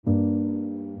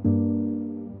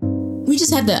We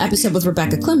just had the episode with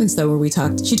Rebecca Clements, though, where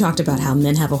she talked about how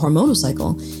men have a hormonal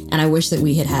cycle. And I wish that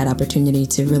we had opportunity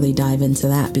to really dive into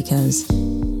that, because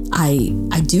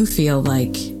I do feel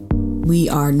like we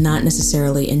are not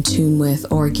necessarily in tune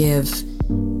with or give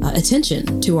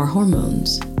attention to our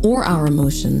hormones or our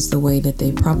emotions the way that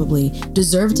they probably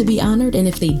deserve to be honored. And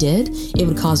if they did, it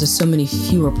would cause us so many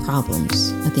fewer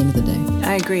problems at the end of the day.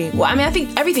 I agree. Well, I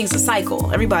think everything's a cycle.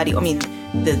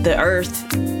 The earth,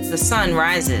 the sun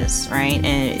rises, right?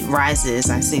 And it rises,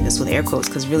 I say this with air quotes,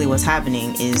 because really what's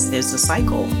happening is there's a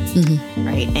cycle,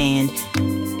 right? And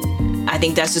I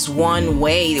think that's just one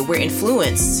way that we're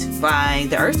influenced by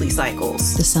the earthly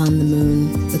cycles. The sun, the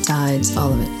moon, the tides,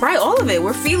 all of it. Right, all of it.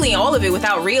 We're feeling all of it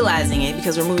without realizing it,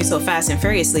 because we're moving so fast and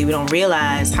furiously. We don't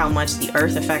realize how much the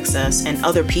earth affects us, and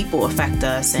other people affect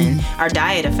us, and our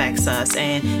diet affects us,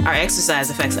 and our exercise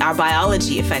affects us, our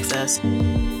biology affects us.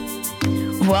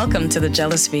 Welcome to The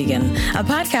Jealous Vegan, a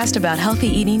podcast about healthy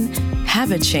eating,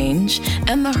 habit change,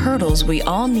 and the hurdles we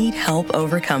all need help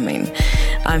overcoming.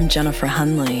 I'm Jennifer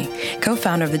Hunley,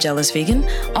 co-founder of The Jealous Vegan,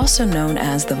 also known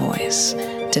as The Voice.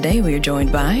 Today we are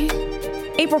joined by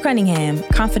April Cunningham,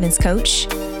 confidence coach,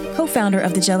 co-founder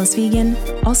of The Jealous Vegan,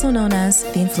 also known as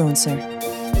The Influencer.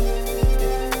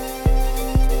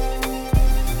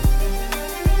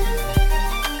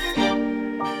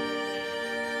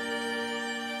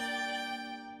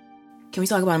 Can we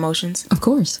talk about emotions? Of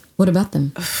course. What about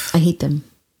them? I hate them.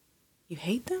 You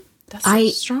hate them? That's so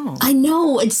strong. I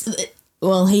know.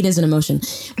 Hate is an emotion.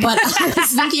 But I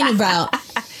was thinking about,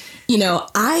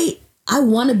 I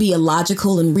want to be a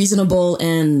logical and reasonable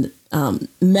and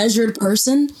measured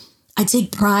person. I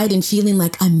take pride in feeling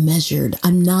like I'm measured.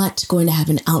 I'm not going to have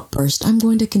an outburst. I'm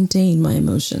going to contain my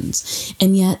emotions.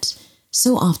 And yet,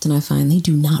 so often I find they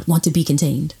do not want to be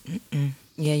contained.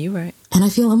 Yeah, you're right. And I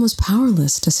feel almost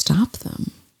powerless to stop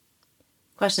them.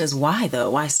 Question is, why, though?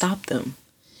 Why stop them?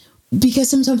 Because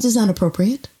sometimes it's not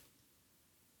appropriate.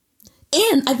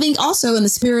 And I think also in the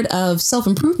spirit of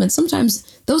self-improvement,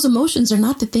 sometimes those emotions are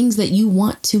not the things that you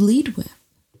want to lead with.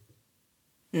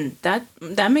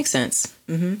 That makes sense.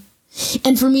 Mm-hmm.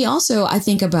 And for me also, I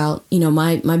think about,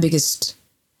 my biggest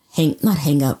not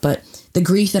hang up, but the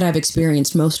grief that I've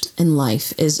experienced most in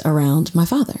life is around my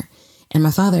father. And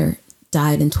my father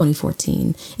died in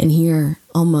 2014. And here,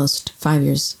 almost 5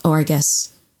 years, or I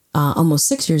guess almost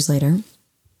 6 years later,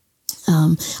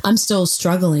 I'm still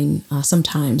struggling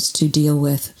sometimes to deal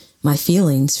with my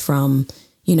feelings from,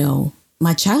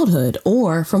 my childhood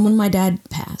or from when my dad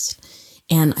passed.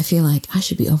 And I feel like I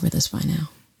should be over this by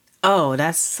now. Oh,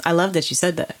 I love that you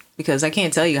said that, because I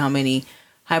can't tell you how many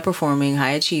high-performing,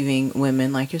 high-achieving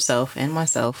women like yourself and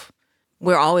myself,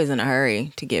 we're always in a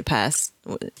hurry to get past.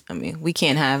 We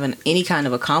can't have any kind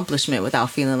of accomplishment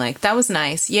without feeling like, that was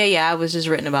nice. Yeah, I was just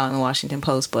written about in the Washington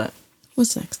Post, but...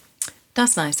 What's next?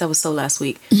 That's nice. That was so last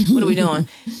week. What are we doing?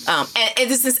 And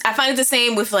this is, I find it the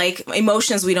same with like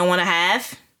emotions we don't want to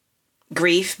have.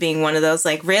 Grief being one of those.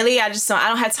 Like, really? I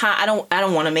don't have time. I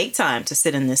don't want to make time to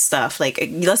sit in this stuff. Like,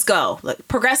 let's go. Like,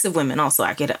 progressive women also.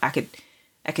 I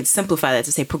could simplify that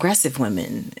to say progressive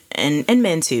women and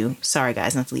men too. Sorry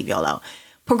guys, not to leave y'all out.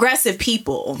 Progressive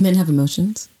people. Men have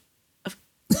emotions. Of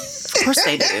course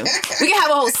they do. We can have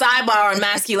a whole sidebar on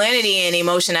masculinity and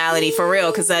emotionality for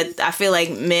real, because I feel like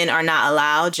men are not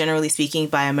allowed, generally speaking,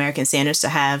 by American standards to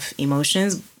have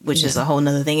emotions, which is a whole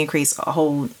nother thing. It creates a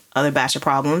whole other batch of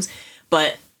problems.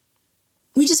 But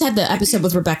we just had the episode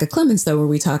with Rebecca Clements, though,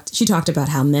 where she talked about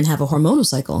how men have a hormonal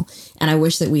cycle. And I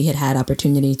wish that we had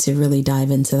opportunity to really dive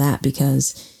into that,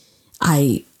 because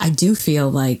I do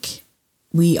feel like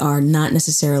we are not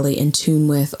necessarily in tune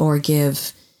with or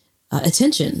give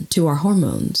attention to our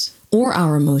hormones or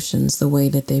our emotions the way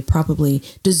that they probably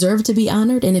deserve to be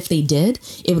honored. And if they did,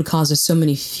 it would cause us so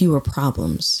many fewer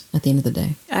problems at the end of the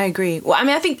day. I agree. Well,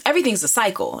 I think everything's a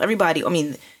cycle.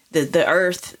 The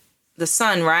earth, the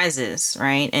sun rises,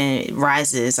 right? And it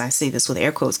rises, I say this with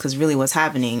air quotes, because really what's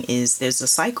happening is there's a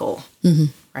cycle,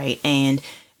 right? And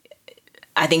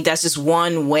I think that's just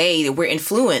one way that we're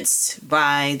influenced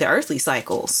by the earthly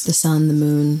cycles. The sun, the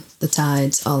moon, the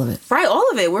tides, all of it. Right, all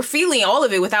of it. We're feeling all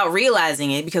of it without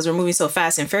realizing it, because we're moving so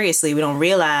fast and furiously. We don't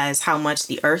realize how much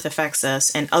the earth affects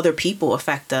us, and other people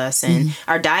affect us, and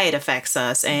our diet affects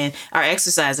us, and our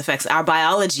exercise affects us, our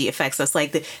biology affects us.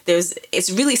 Like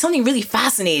it's really something really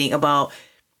fascinating about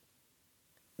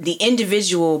the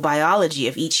individual biology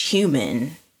of each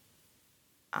human.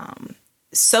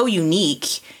 So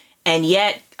unique. And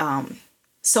yet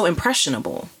so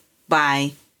impressionable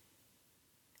by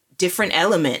different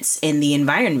elements in the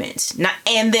environment.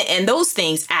 And those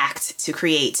things act to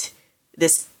create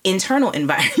this internal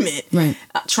environment, right?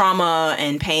 Trauma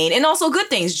and pain, and also good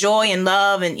things, joy and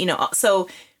love, and so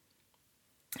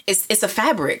it's a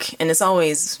fabric, and it's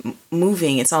always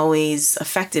moving. It's always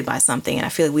affected by something, and I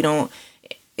feel like we don't,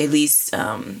 at least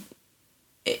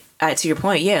to your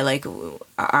point, like,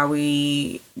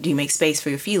 do you make space for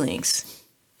your feelings?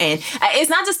 And it's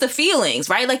not just the feelings,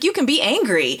 right? Like, you can be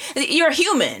angry. You're a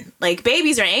human. Like,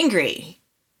 babies are angry,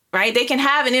 right? They can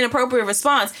have an inappropriate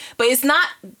response, but it's not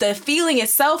the feeling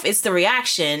itself. It's the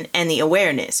reaction and the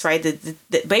awareness, right? The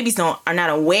babies are not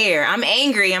aware. I'm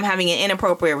angry. I'm having an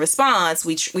inappropriate response.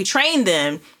 We train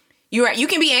them. You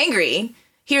can be angry.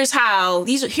 Here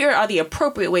are the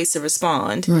appropriate ways to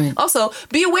respond. Right. Also,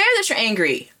 be aware that you're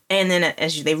angry. And then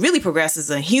as they really progress as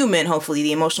a human, hopefully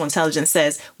the emotional intelligence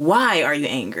says, why are you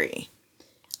angry?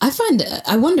 I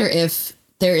wonder if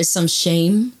there is some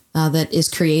shame that is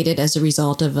created as a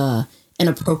result of an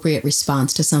appropriate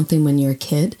response to something when you're a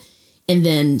kid. And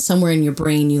then somewhere in your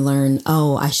brain, you learn,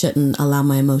 oh, I shouldn't allow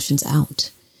my emotions out.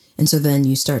 And so then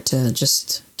you start to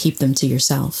just keep them to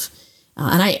yourself.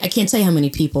 And I can't tell you how many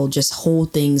people just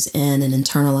hold things in and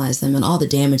internalize them and all the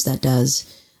damage that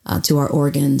does to our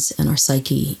organs and our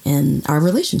psyche and our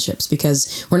relationships,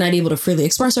 because we're not able to freely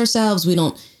express ourselves. We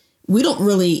don't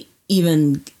really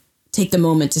even take the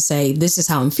moment to say, this is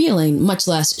how I'm feeling, much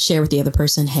less share with the other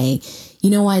person, hey,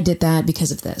 I did that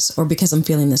because of this, or because I'm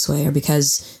feeling this way, or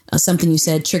because something you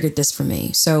said triggered this for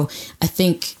me. So I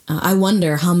think, I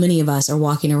wonder how many of us are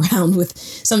walking around with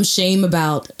some shame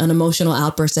about an emotional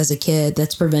outburst as a kid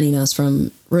that's preventing us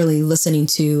from really listening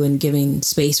to and giving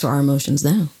space for our emotions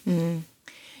now. Mm.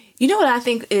 You know what I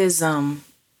think is,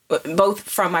 both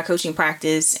from my coaching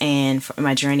practice and from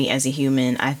my journey as a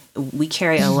human, we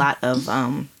carry a lot of...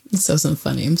 It's so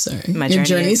funny. I'm sorry. My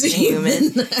journey as a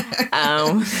human.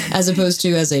 As opposed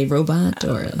to as a robot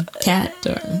or a cat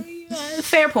or...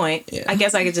 Fair point. Yeah. I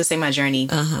guess I could just say my journey.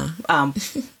 Uh-huh.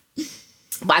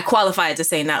 But I qualify it to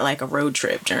say not like a road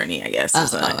trip journey, I guess.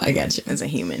 I got you. As a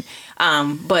human.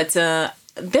 But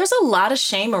there's a lot of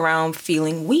shame around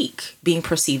feeling weak, being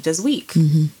perceived as weak.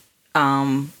 Mm-hmm.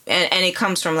 And it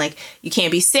comes from like, you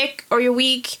can't be sick or you're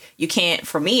weak. You can't,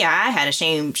 for me, I had a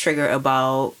shame trigger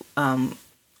about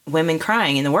women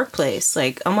crying in the workplace.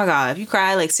 Like, oh my God, if you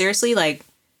cry, like seriously, like,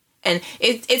 and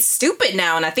it's stupid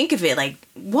now. And I think of it like,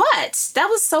 what? That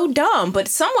was so dumb. But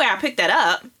somewhere I picked that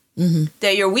up,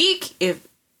 that you're weak if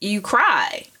you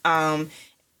cry. Can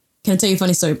I tell you a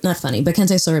funny story? Not funny, but can I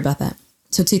tell you a story about that?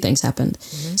 So 2 things happened.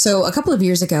 Mm-hmm. So a couple of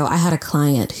years ago, I had a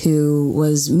client who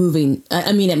was moving.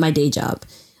 At my day job,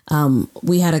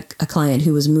 we had a client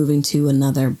who was moving to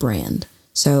another brand.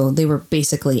 So they were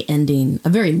basically ending a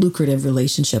very lucrative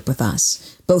relationship with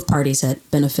us. Both parties had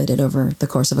benefited over the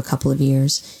course of a couple of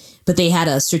years, but they had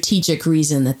a strategic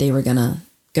reason that they were going to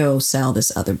go sell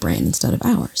this other brand instead of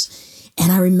ours.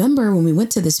 And I remember when we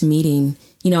went to this meeting,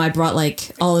 I brought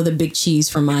like all of the big cheese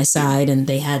from my side, and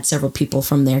they had several people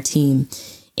from their team.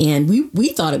 And we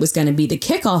thought it was going to be the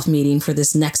kickoff meeting for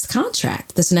this next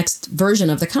contract, this next version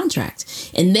of the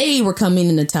contract. And they were coming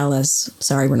in to tell us,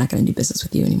 sorry, we're not going to do business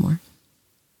with you anymore.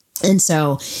 And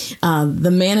so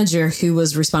the manager who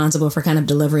was responsible for kind of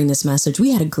delivering this message, we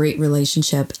had a great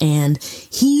relationship, and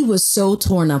he was so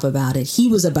torn up about it. He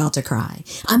was about to cry.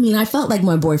 I mean, I felt like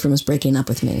my boyfriend was breaking up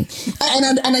with me.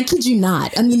 And I kid you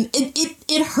not. I mean,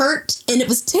 it hurt, and it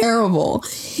was terrible.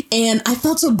 And I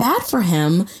felt so bad for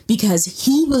him because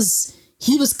he was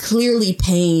clearly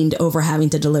pained over having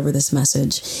to deliver this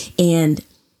message. And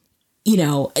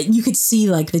you could see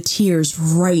like the tears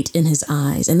right in his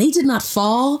eyes, and they did not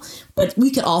fall, but we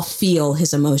could all feel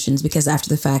his emotions because after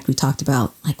the fact we talked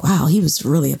about like, wow, he was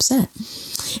really upset.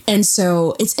 And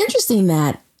so it's interesting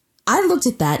that I looked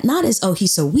at that not as, oh,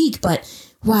 he's so weak, but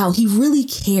wow, he really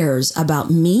cares about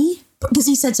me, because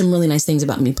he said some really nice things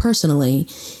about me personally,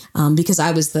 because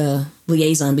I was the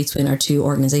liaison between our two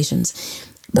organizations,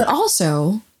 but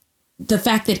also the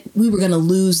fact that we were going to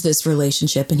lose this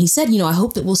relationship. And he said, I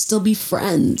hope that we'll still be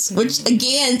friends, which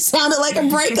again sounded like a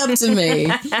breakup to me.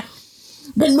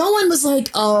 But no one was like,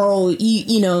 oh,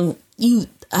 I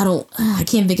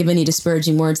can't think of any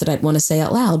disparaging words that I'd want to say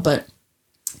out loud. But,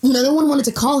 no one wanted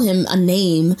to call him a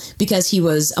name because he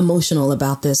was emotional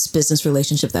about this business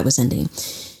relationship that was ending.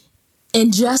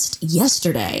 And just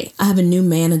yesterday, I have a new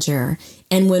manager.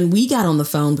 And when we got on the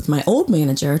phone with my old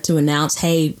manager to announce,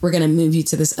 hey, we're going to move you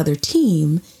to this other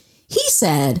team, he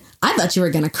said, I thought you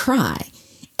were going to cry.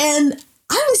 And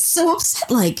I was so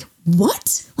upset. Like,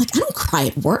 what? Like, I don't cry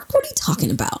at work. What are you talking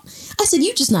about? I said,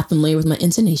 you're just not familiar with my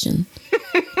intonation.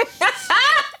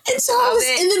 And so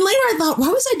and then later I thought, why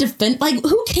was I like,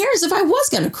 who cares if I was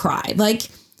going to cry? Like,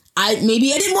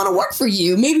 maybe I didn't want to work for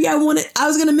you. Maybe I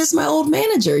was going to miss my old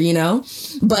manager, you know?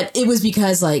 But it was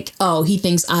because like, oh, he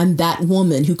thinks I'm that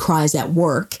woman who cries at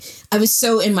work. I was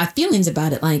so in my feelings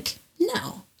about it. Like,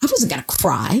 no, I wasn't going to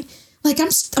cry. Like,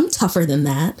 I'm tougher than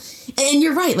that. And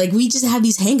you're right. Like, we just have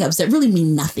these hangups that really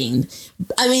mean nothing.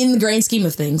 I mean, in the grand scheme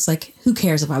of things, like, who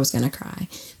cares if I was going to cry?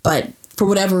 But for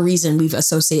whatever reason, we've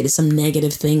associated some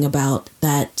negative thing about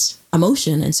that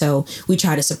emotion. And so we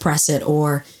try to suppress it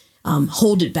or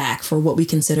hold it back for what we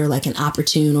consider like an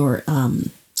opportune or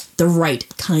the right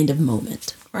kind of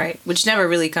moment. Right. Which never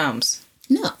really comes.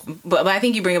 No. But I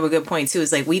think you bring up a good point, too.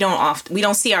 Is like we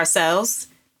don't see ourselves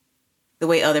the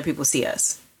way other people see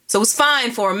us. So it's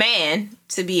fine for a man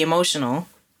to be emotional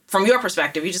from your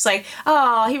perspective. You're just like,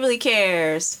 oh, he really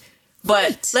cares. But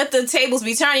right. Let the tables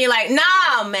be turned. You're like,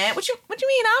 nah, man. What you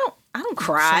mean? I don't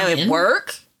cry at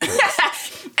work.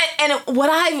 and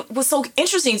what was so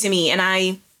interesting to me, and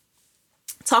I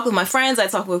talk with my friends, I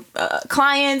talk with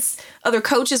clients, other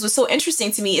coaches, what's so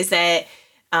interesting to me is that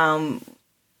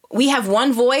we have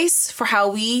one voice for how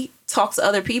we talk to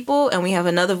other people, and we have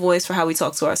another voice for how we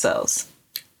talk to ourselves.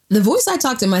 The voice I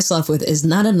talk to myself with is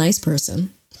not a nice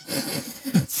person.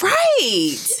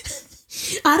 Right.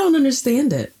 I don't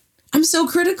understand it. I'm so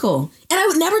critical. And I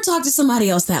would never talk to somebody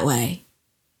else that way.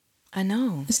 I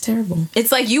know. It's terrible.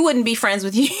 It's like you wouldn't be friends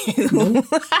with you. Nope.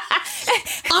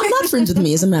 I'm not friends with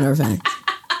me, as a matter of fact.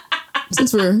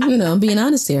 Since we're, being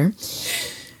honest here.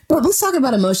 But let's talk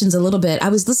about emotions a little bit. I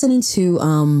was listening to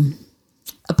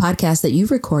a podcast that you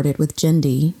recorded with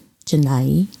Jendai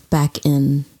back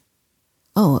in,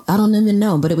 I don't even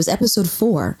know, but it was episode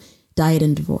 4, Diet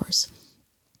and Divorce.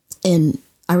 And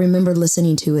I remember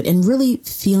listening to it and really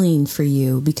feeling for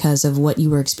you because of what you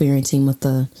were experiencing with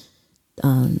the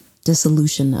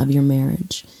dissolution of your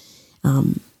marriage.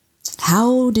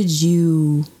 How did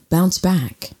you bounce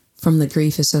back from the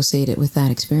grief associated with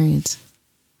that experience?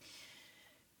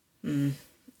 I mean,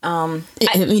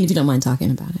 if you don't mind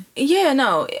talking about it. Yeah,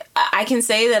 no, I can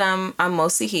say that I'm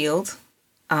mostly healed.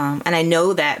 And I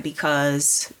know that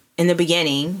because in the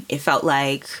beginning, it felt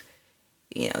like,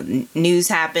 news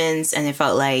happens and it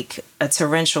felt like a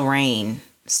torrential rain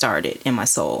started in my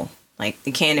soul. Like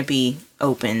the canopy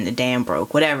opened, the dam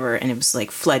broke, whatever. And it was like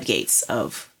floodgates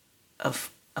of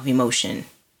emotion,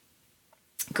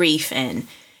 grief and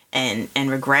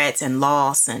regret and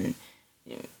loss and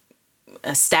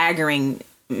a staggering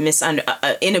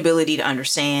inability to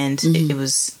understand. Mm-hmm. It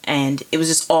was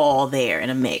just all there in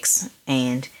a mix.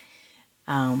 And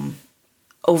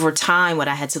over time, what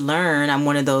I had to learn, I'm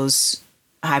one of those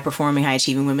high performing, high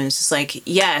achieving women. It's just like,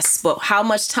 yes, but how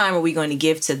much time are we going to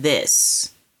give to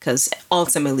this? Because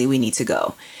ultimately we need to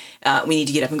go. We need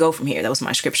to get up and go from here. That was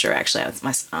my scripture, actually.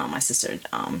 My sister,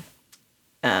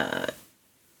 I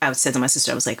said to my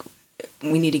sister, I was like,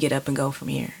 we need to get up and go from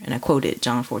here. And I quoted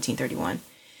John 14:31.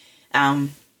 And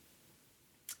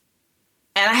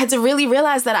I had to really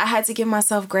realize that I had to give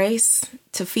myself grace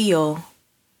to feel.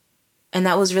 And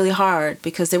that was really hard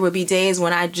because there would be days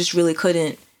when I just really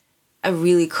couldn't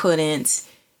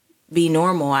be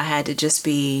normal. I had to just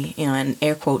be, an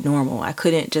air quote normal. I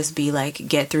couldn't just be like,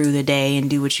 get through the day and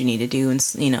do what you need to do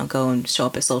and, go and show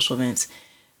up at social events.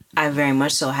 I very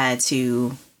much so had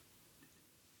to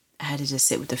just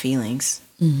sit with the feelings.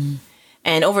 Mm-hmm.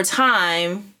 And over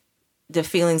time, the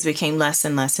feelings became less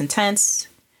and less intense.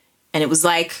 And it was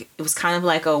kind of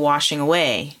like a washing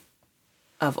away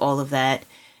of all of that.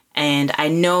 And I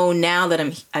know now that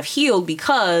I've healed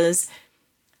because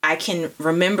I can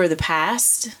remember the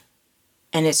past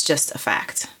and it's just a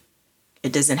fact.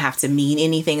 It doesn't have to mean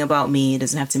anything about me. It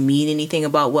doesn't have to mean anything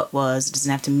about what was. It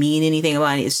doesn't have to mean anything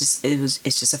about it. It's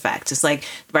just a fact. Just like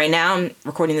right now I'm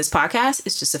recording this podcast.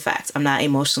 It's just a fact. I'm not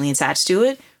emotionally attached to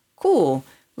it. Cool.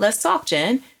 Let's talk,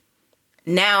 Jen.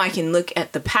 Now I can look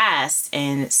at the past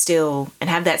and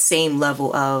have that same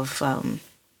level of,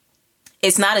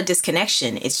 it's not a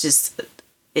disconnection. It's just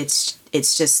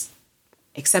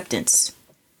acceptance.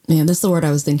 Yeah, that's the word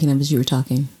I was thinking of as you were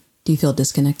talking. Do you feel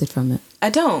disconnected from it?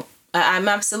 I don't. I'm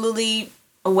absolutely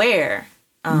aware.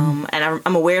 And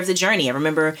I'm aware of the journey. I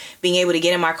remember being able to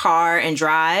get in my car and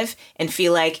drive and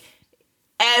feel like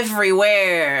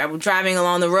everywhere I'm driving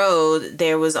along the road,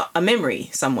 there was a memory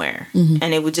somewhere. Mm-hmm.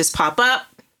 And it would just pop up.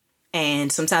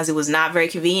 And sometimes it was not very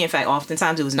convenient. In fact,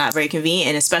 oftentimes it was not very convenient.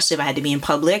 And especially if I had to be in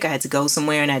public, I had to go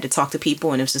somewhere and I had to talk to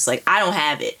people. And it was just like, I don't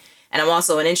have it. And I'm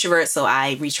also an introvert, so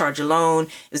I recharge alone.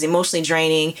 It was emotionally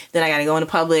draining. Then I got to go into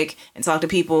public and talk to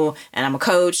people. And I'm a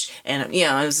coach. And, it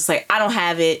was just like, I don't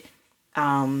have it.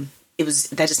 That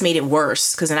just made it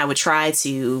worse. Because then I would try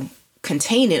to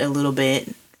contain it a little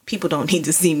bit. People don't need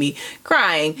to see me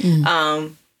crying.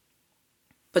 Mm-hmm.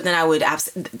 but then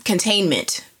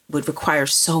containment would require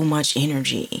so much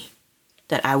energy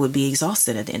that I would be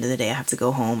exhausted at the end of the day. I have to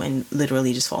go home and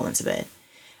literally just fall into bed.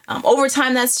 Over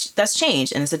time, that's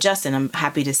changed and it's adjusted. I'm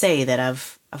happy to say that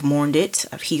I've mourned it,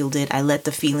 I've healed it, I let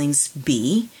the feelings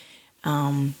be.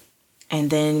 And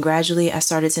then gradually I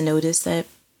started to notice that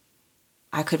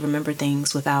I could remember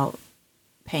things without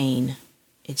pain.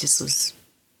 It just was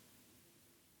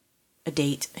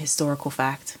a historical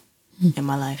fact in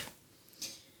my life.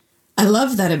 I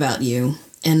love that about you.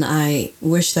 And I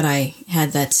wish that I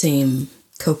had that same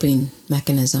coping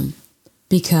mechanism,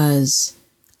 because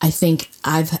I think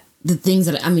the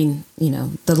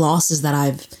losses that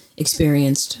I've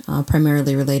experienced,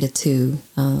 primarily related to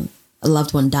a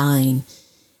loved one dying,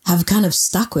 have kind of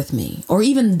stuck with me. Or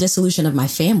even the dissolution of my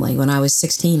family. When I was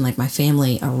 16, like, my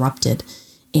family erupted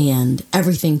and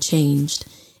everything changed.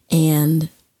 And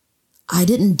I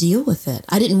didn't deal with it.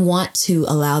 I didn't want to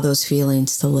allow those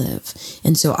feelings to live.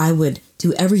 And so I would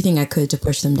do everything I could to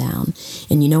push them down.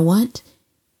 And you know what?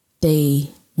 They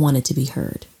wanted to be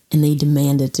heard and they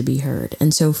demanded to be heard.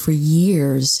 And so for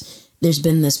years, there's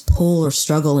been this pull or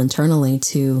struggle internally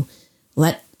to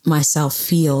let myself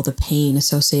feel the pain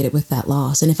associated with that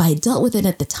loss. And if I had dealt with it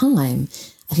at the time,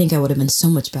 I think I would have been so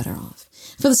much better off.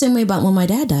 I feel the same way about when my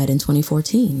dad died in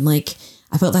 2014. Like,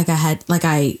 I felt like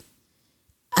I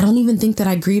don't even think that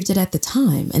I grieved it at the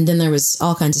time. And then there was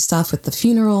all kinds of stuff with the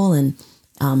funeral and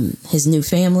his new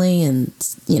family and,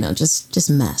 just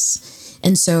mess.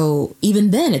 And so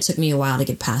even then it took me a while to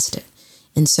get past it.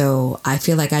 And so I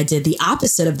feel like I did the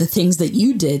opposite of the things that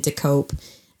you did to cope.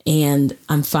 And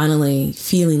I'm finally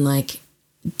feeling like,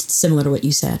 similar to what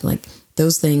you said, like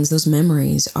those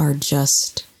memories are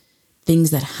just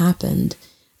things that happened.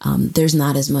 There's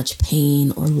not as much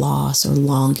pain or loss or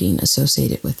longing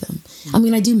associated with them. I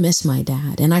mean, I do miss my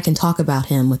dad, and I can talk about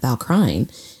him without crying,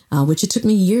 which it took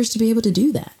me years to be able to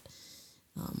do that.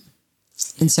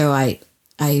 And so I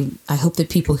hope that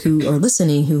people who are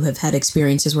listening who have had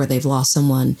experiences where they've lost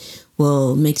someone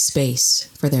will make space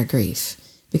for their grief,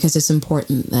 because it's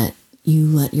important that you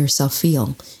let yourself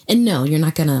feel. And no, you're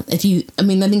not gonna, I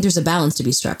think there's a balance to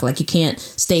be struck. Like, you can't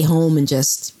stay home and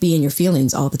just be in your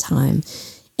feelings all the time.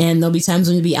 And there'll be times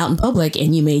when you'll be out in public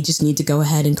and you may just need to go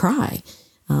ahead and cry.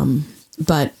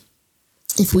 But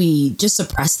if we just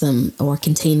suppress them or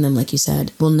contain them, like you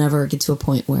said, we'll never get to a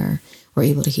point where we're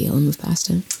able to heal and move past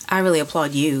it. I really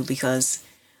applaud you, because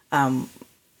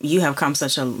you have come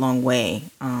such a long way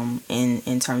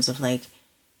in terms of like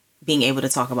being able to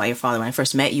talk about your father. When I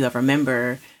first met you, I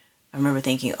remember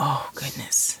thinking, oh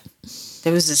goodness,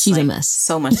 there was just she's a mess.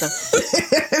 So much stuff.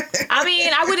 I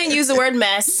mean, I wouldn't use the word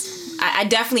mess. I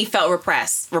definitely felt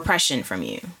repression from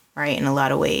you, right, in a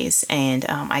lot of ways. And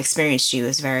I experienced you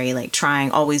as very like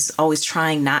always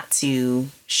trying not to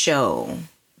show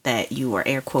that you were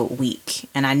air quote weak.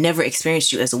 And I never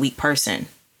experienced you as a weak person.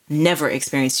 Never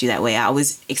experienced you that way. I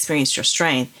always experienced your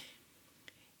strength.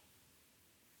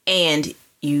 And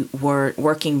you were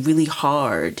working really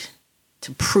hard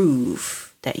to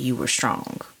prove that you were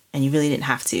strong, and you really didn't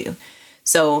have to.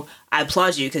 So I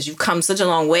applaud you, because you've come such a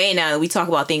long way now that we talk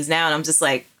about things now, and I'm just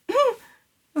like,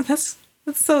 that's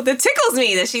so, that tickles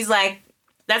me that she's like,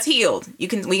 that's healed. We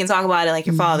can talk about it like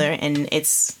your father, and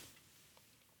it's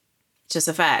just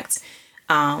a fact.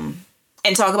 And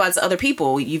talk about it to other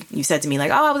people. You said to me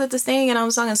like, oh, I was at this thing and I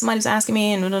was talking, somebody was asking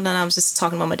me, and I was just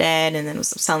talking about my dad, and then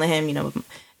was telling him,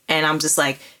 and I'm just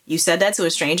like, you said that to a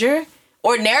stranger?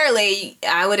 Ordinarily,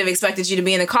 I would have expected you to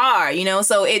be in the car,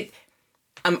 so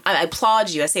I applaud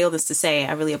you. I say all this to say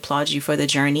I really applaud you for the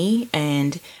journey.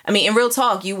 And I mean, in real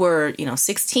talk, you were,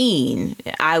 16.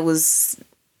 I was,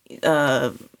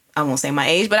 I won't say my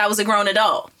age, but I was a grown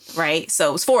adult, right? So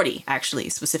it was 40, actually,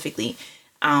 specifically.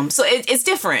 So it's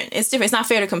different. It's different. It's not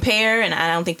fair to compare. And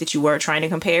I don't think that you were trying to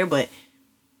compare, but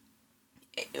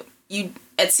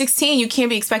at 16, you can't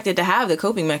be expected to have the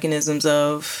coping mechanisms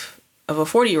of a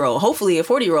 40-year-old. Hopefully a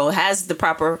 40-year-old has the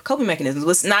proper coping mechanisms,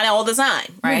 but not all the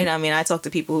time, right? I mean, I talk to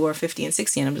people who are 50 and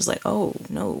 60, and I'm just like, oh,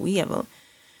 no,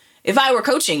 if I were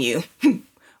coaching you,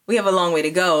 we have a long way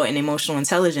to go in emotional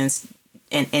intelligence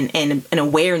and an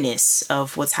awareness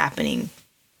of what's happening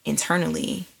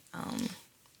internally.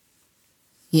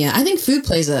 Yeah, I think food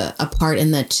plays a part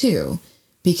in that too,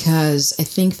 because I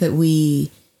think that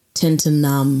we tend to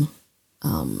numb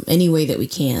any way that we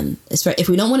can. If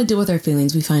we don't want to deal with our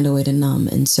feelings, we find a way to numb.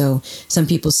 And so some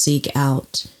people seek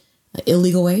out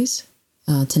illegal ways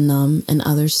to numb, and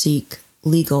others seek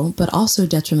legal, but also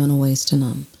detrimental ways to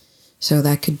numb. So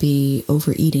that could be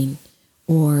overeating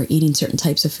or eating certain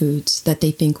types of foods that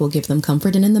they think will give them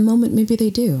comfort. And in the moment, maybe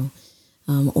they do,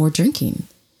 or drinking.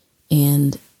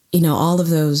 And all of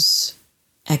those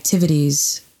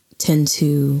activities tend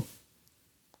to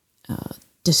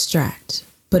distract,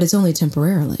 but it's only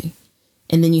temporarily.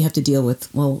 And then you have to deal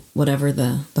with, well, whatever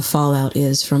the fallout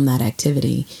is from that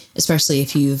activity, especially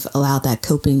if you've allowed that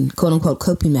quote unquote,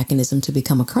 coping mechanism to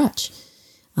become a crutch.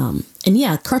 And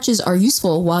yeah, crutches are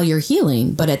useful while you're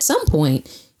healing, but at some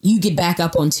point you get back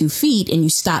up on 2 feet and you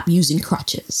stop using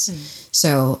crutches.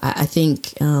 So I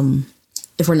think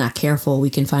if we're not careful, we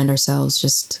can find ourselves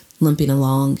just limping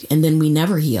along and then we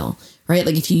never heal, right?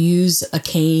 Like if you use a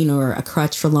cane or a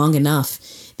crutch for long enough,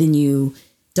 then you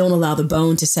don't allow the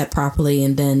bone to set properly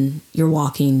and then you're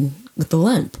walking with the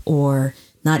limp or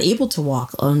not able to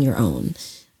walk on your own.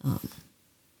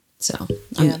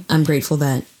 I'm grateful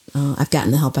that I've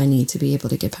gotten the help I need to be able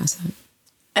to get past that.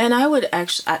 And I would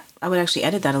actually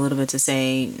edit that a little bit to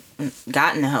say,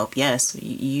 gotten the help. Yes,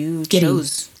 you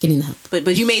chose getting the help,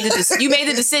 but you made the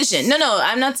decision. No,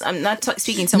 I'm not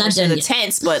speaking so much in the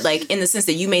tense, but like in the sense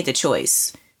that you made the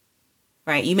choice,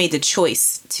 right? You made the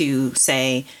choice to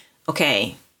say,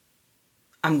 okay,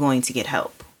 I'm going to get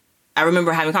help. I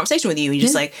remember having a conversation with you, and you're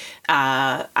just like,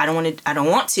 I don't want to. I don't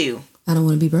want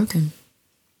to be broken.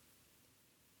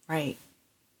 Right.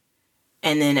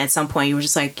 And then at some point you were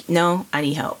just like, no, I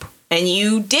need help. And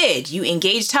you did. You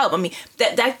engaged help. I mean,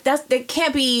 that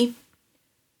can't be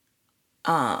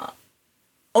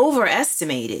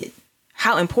overestimated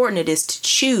how important it is to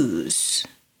choose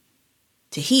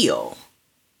to heal.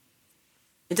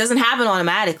 It doesn't happen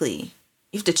automatically.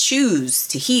 You have to choose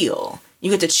to heal. You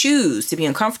get to choose to be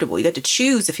uncomfortable. You get to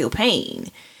choose to feel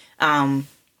pain.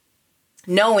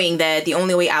 Knowing that the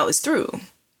only way out is through.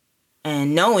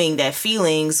 And knowing that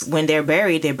feelings, when they're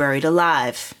buried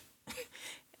alive.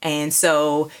 And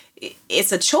so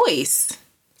it's a choice.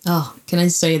 Oh, can I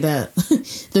say that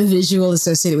the visual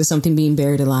associated with something being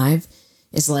buried alive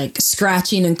is like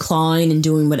scratching and clawing and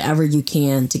doing whatever you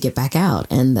can to get back out.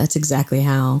 And that's exactly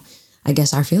how I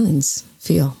guess our feelings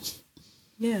feel.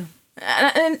 Yeah.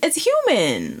 And it's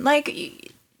human.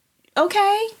 Like,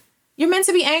 okay, you're meant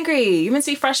to be angry. You're meant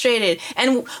to be frustrated.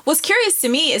 And what's curious to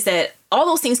me is that all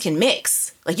those things can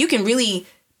mix. Like you can really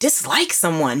dislike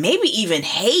someone, maybe even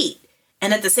hate,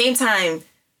 and at the same time,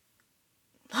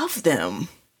 love them.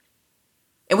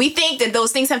 And we think that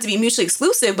those things have to be mutually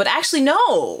exclusive, but actually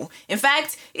no. In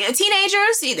fact,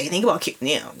 teenagers, they think about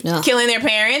killing their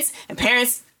parents, and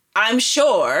parents, I'm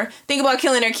sure, think about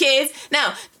killing their kids.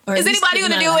 Now, is anybody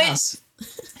going to do it?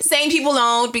 Sane people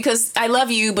don't, because I love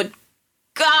you, but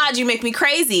God, you make me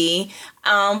crazy.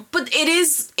 But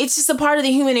it's just a part of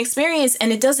the human experience,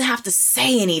 and it doesn't have to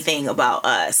say anything about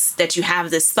us that you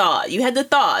have this thought. You had the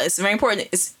thought. It's very important.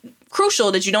 It's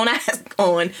crucial that you don't act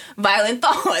on violent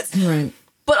thoughts. Right.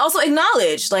 But also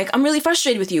acknowledge, like, I'm really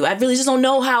frustrated with you. I really just don't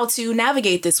know how to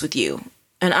navigate this with you.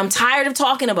 And I'm tired of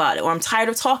talking about it, or I'm tired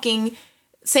of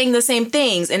saying the same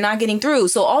things and not getting through.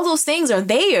 So all those things are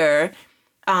there.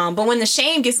 But when the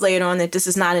shame gets layered on that this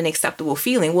is not an acceptable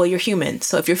feeling, well, you're human.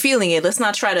 So if you're feeling it, let's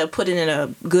not try to put it in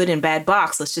a good and bad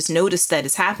box. Let's just notice that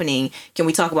it's happening. Can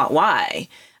we talk about why?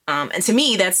 And to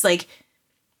me, that's like,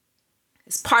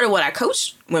 it's part of what I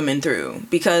coach women through,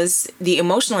 because the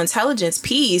emotional intelligence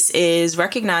piece is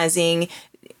recognizing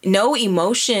no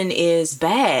emotion is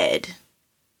bad.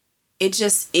 It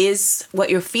just is what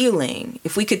you're feeling.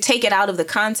 If we could take it out of the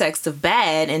context of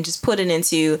bad and just put it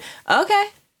into, okay,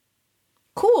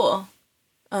 cool.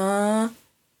 Why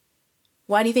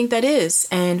do you think that is?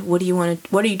 And what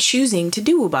are you choosing to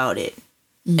do about it?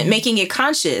 Mm-hmm. And making it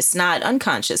conscious, not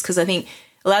unconscious. Because I think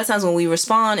a lot of times when we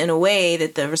respond in a way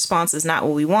that the response is not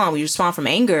what we want, we respond from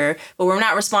anger, but we're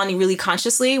not responding really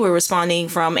consciously. We're responding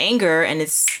from anger, and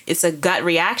it's a gut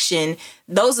reaction.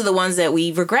 Those are the ones that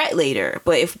we regret later.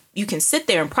 But if you can sit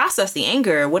there and process the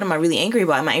anger, what am I really angry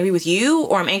about? Am I angry with you,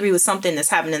 or I'm angry with something that's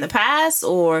happened in the past?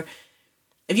 Or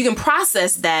if you can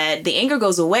process that, the anger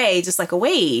goes away just like a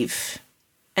wave.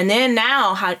 And then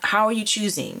now, how are you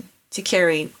choosing to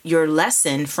carry your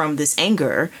lesson from this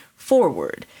anger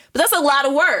forward? But that's a lot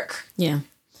of work. Yeah.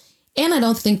 And I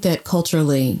don't think that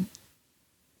culturally,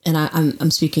 and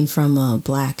I'm speaking from a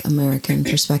Black American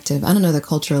perspective, I don't know that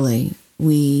culturally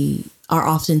we are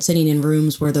often sitting in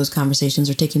rooms where those conversations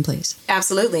are taking place.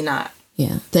 Absolutely not.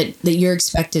 Yeah. That you're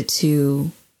expected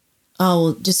to,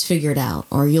 oh, just figure it out,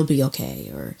 or you'll be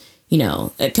okay, or,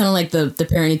 kind of like the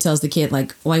parent who tells the kid,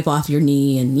 like, wipe off your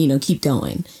knee and, keep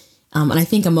going. And I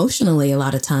think emotionally, a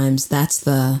lot of times that's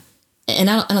and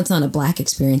it's not a Black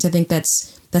experience. I think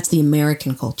that's the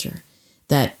American culture,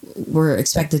 that we're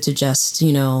expected to just,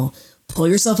 pull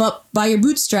yourself up by your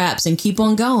bootstraps and keep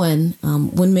on going,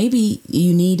 when maybe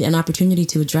you need an opportunity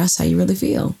to address how you really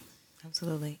feel.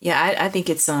 Absolutely. Yeah, I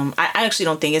think it's I actually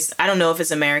don't think I don't know if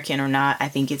it's American or not. I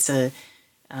think it's a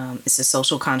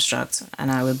social construct,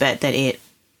 and I would bet that it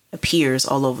appears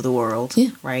all over the world. Yeah.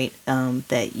 Right.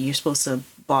 That you're supposed to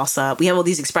boss up. We have all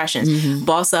these expressions: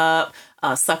 boss up,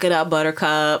 suck it up,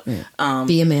 buttercup. Yeah.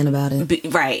 Be a man about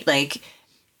it. Right. Like,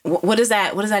 what does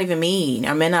that even mean?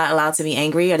 Are men not allowed to be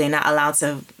angry? Are they not allowed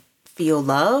to feel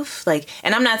love? Like,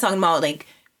 and I'm not talking about like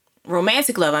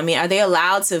romantic love. I mean, are they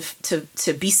allowed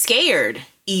to be scared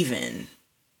even?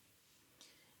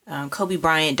 Kobe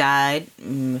Bryant died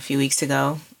a few weeks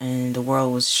ago, and the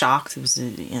world was shocked. It was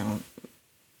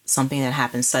something that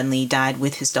happened suddenly. He died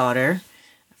with his daughter,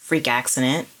 freak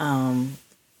accident,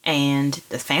 and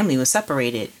the family was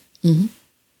separated. Mm-hmm.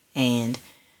 And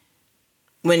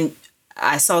when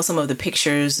I saw some of the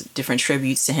pictures, different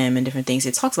tributes to him and different things,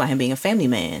 it talks about him being a family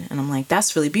man, and I'm like,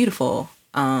 that's really beautiful.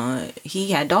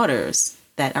 He had daughters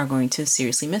that are going to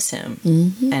seriously miss him,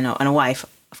 mm-hmm. and a wife,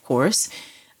 of course.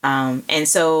 And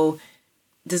so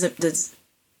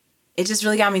it just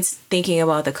really got me thinking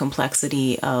about the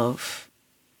complexity of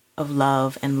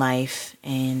love and life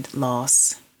and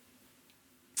loss.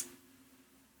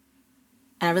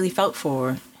 And I really felt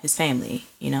for his family,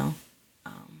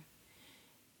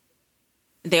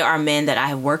 There are men that I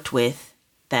have worked with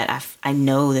that I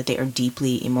know that they are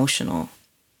deeply emotional.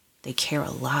 They care a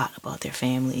lot about their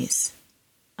families.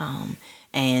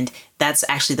 And that's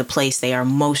actually the place they are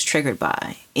most triggered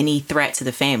by, any threat to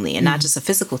the family, and not just a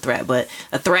physical threat, but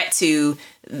a threat to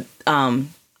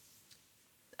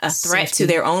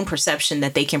their own perception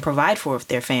that they can provide for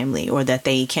their family, or that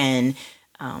they can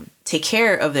take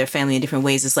care of their family in different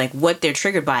ways. It's like what they're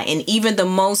triggered by. And even the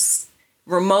most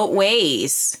remote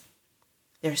ways,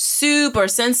 they're super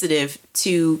sensitive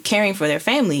to caring for their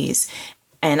families.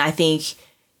 And I think,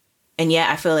 and yet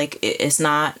I feel like it's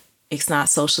not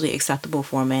socially acceptable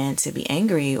for a man to be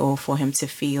angry or for him to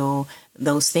feel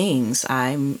those things.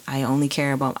 I only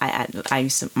care about,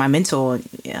 my mentor,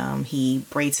 he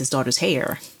braids his daughter's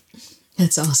hair.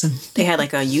 That's awesome. They had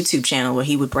like a YouTube channel where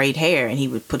he would braid hair and he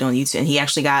would put it on YouTube, and he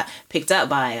actually got picked up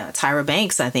by Tyra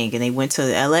Banks, I think, and they went to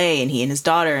LA, and he and his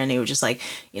daughter, and they were just like,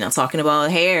 talking about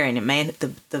hair, and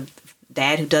the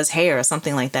dad who does hair or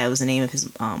something like that was the name of his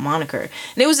moniker.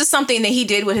 And it was just something that he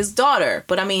did with his daughter.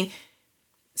 But I mean,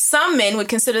 some men would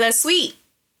consider that sweet.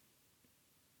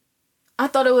 I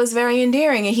thought it was very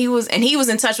endearing, and he was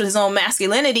in touch with his own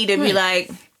masculinity to be like,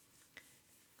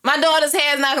 my daughter's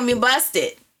hair is not gonna be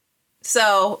busted,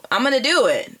 so I'm gonna do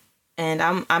it, and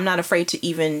I'm not afraid to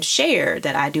even share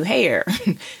that I do hair.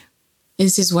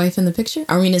 Is his wife in the picture?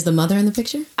 I mean, is the mother in the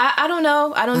picture? I don't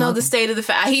know. I don't know the state of the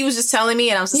fact. He was just telling me,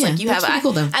 and I was just like, "You have."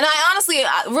 Cool, though. And I honestly,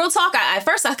 real talk. At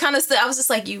first, I was just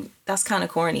like, "You, that's kind of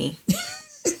corny."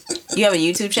 You have a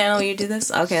YouTube channel where you do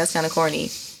this? Okay, that's kind of corny.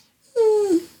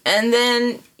 And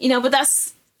then, but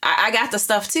that's, I got the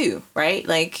stuff too, right?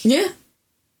 Like, yeah.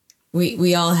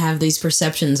 We all have these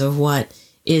perceptions of what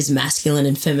is masculine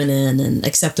and feminine and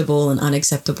acceptable and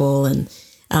unacceptable, and,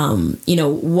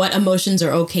 what emotions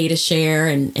are okay to share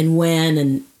and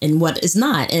when and what is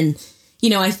not. And,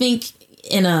 I think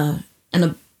in a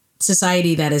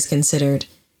society that is considered,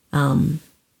 I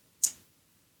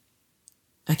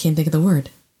can't think of the word.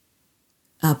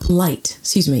 Polite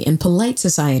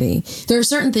society, there are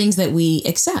certain things that we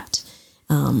accept.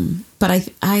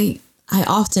 But I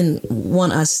often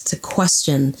want us to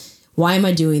question, why am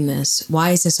I doing this? Why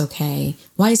is this okay?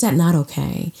 Why is that not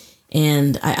okay?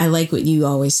 And I like what you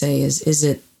always say is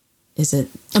it,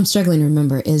 I'm struggling to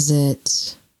remember. Is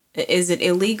it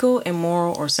illegal,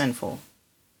 immoral, or sinful?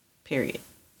 Period.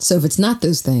 So if it's not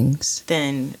those things,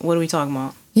 then what are we talking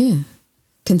about? Yeah.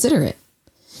 Consider it.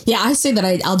 Yeah, I say that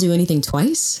I'll do anything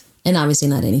twice, and obviously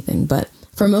not anything, but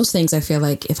for most things, I feel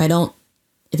like if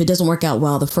it doesn't work out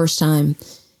well the first time,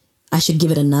 I should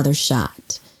give it another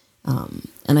shot.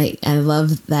 And I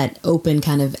love that open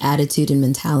kind of attitude and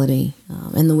mentality,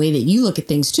 and the way that you look at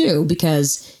things too,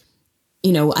 because,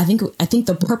 I think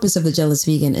the purpose of the Jealous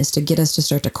Vegan is to get us to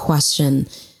start to question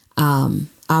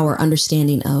our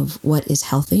understanding of what is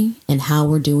healthy and how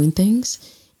we're doing things,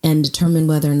 and determine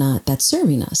whether or not that's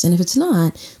serving us. And if it's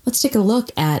not, let's take a look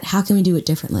at how can we do it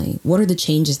differently? What are the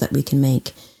changes that we can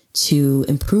make to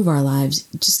improve our lives?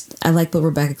 I like what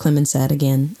Rebecca Clemens said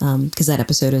again, because that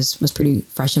episode was pretty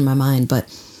fresh in my mind, but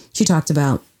she talked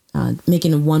about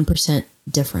making a 1%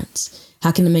 difference.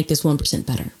 How can I make this 1%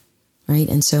 better? Right.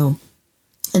 And so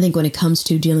I think when it comes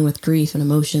to dealing with grief and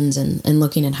emotions and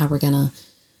looking at how we're going to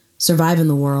survive in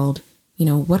the world,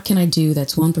 what can I do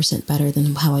that's 1% better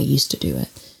than how I used to do it?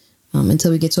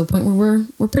 Until we get to a point where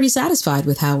we're pretty satisfied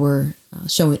with how we're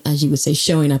showing, as you would say,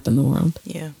 showing up in the world.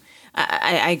 Yeah.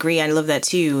 I agree. I love that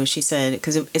too. She said,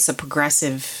 because it's a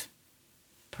progressive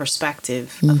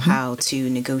perspective of how to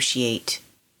negotiate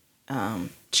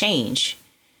change.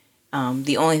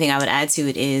 The only thing I would add to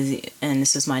it is, and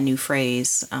this is my new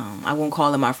phrase, I won't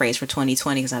call it my phrase for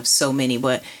 2020 because I have so many,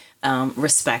 but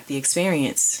respect the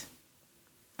experience.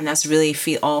 And that's really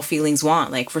all feelings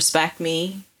want. Like, respect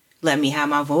me, let me have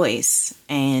my voice.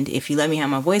 And if you let me have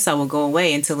my voice, I will go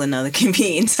away until another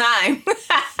convenient time.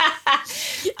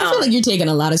 I feel like you're taking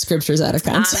a lot of scriptures out of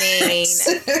context.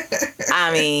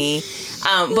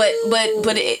 But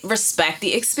respect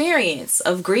the experience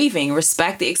of grieving,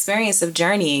 respect the experience of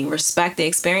journeying, respect the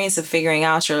experience of figuring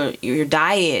out your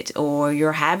diet or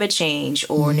your habit change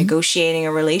or negotiating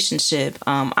a relationship.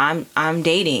 I'm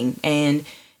dating and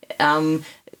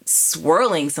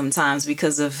swirling sometimes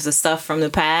because of the stuff from the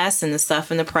past and the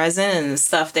stuff in the present and the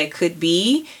stuff that could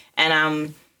be,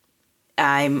 and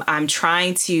I'm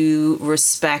trying to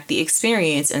respect the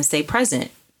experience and stay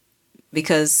present,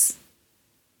 because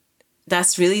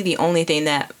that's really the only thing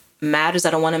that matters.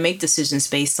 I don't want to make decisions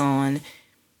based on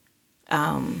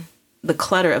the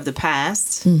clutter of the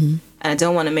past. And I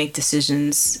don't want to make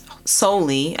decisions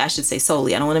solely. I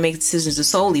don't want to make decisions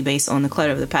solely based on the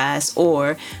clutter of the past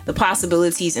or the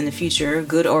possibilities in the future,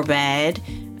 good or bad.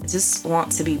 I just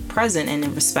want to be present and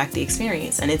respect the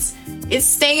experience. And it's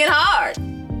stinking hard.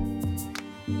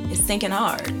 It's thinking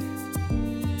hard.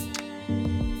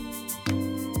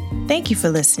 Thank you for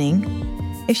listening.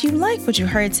 If you like what you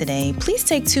heard today, please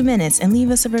take 2 minutes and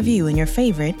leave us a review in your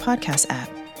favorite podcast app.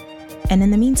 And in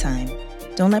the meantime,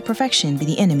 don't let perfection be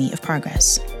the enemy of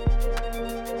progress.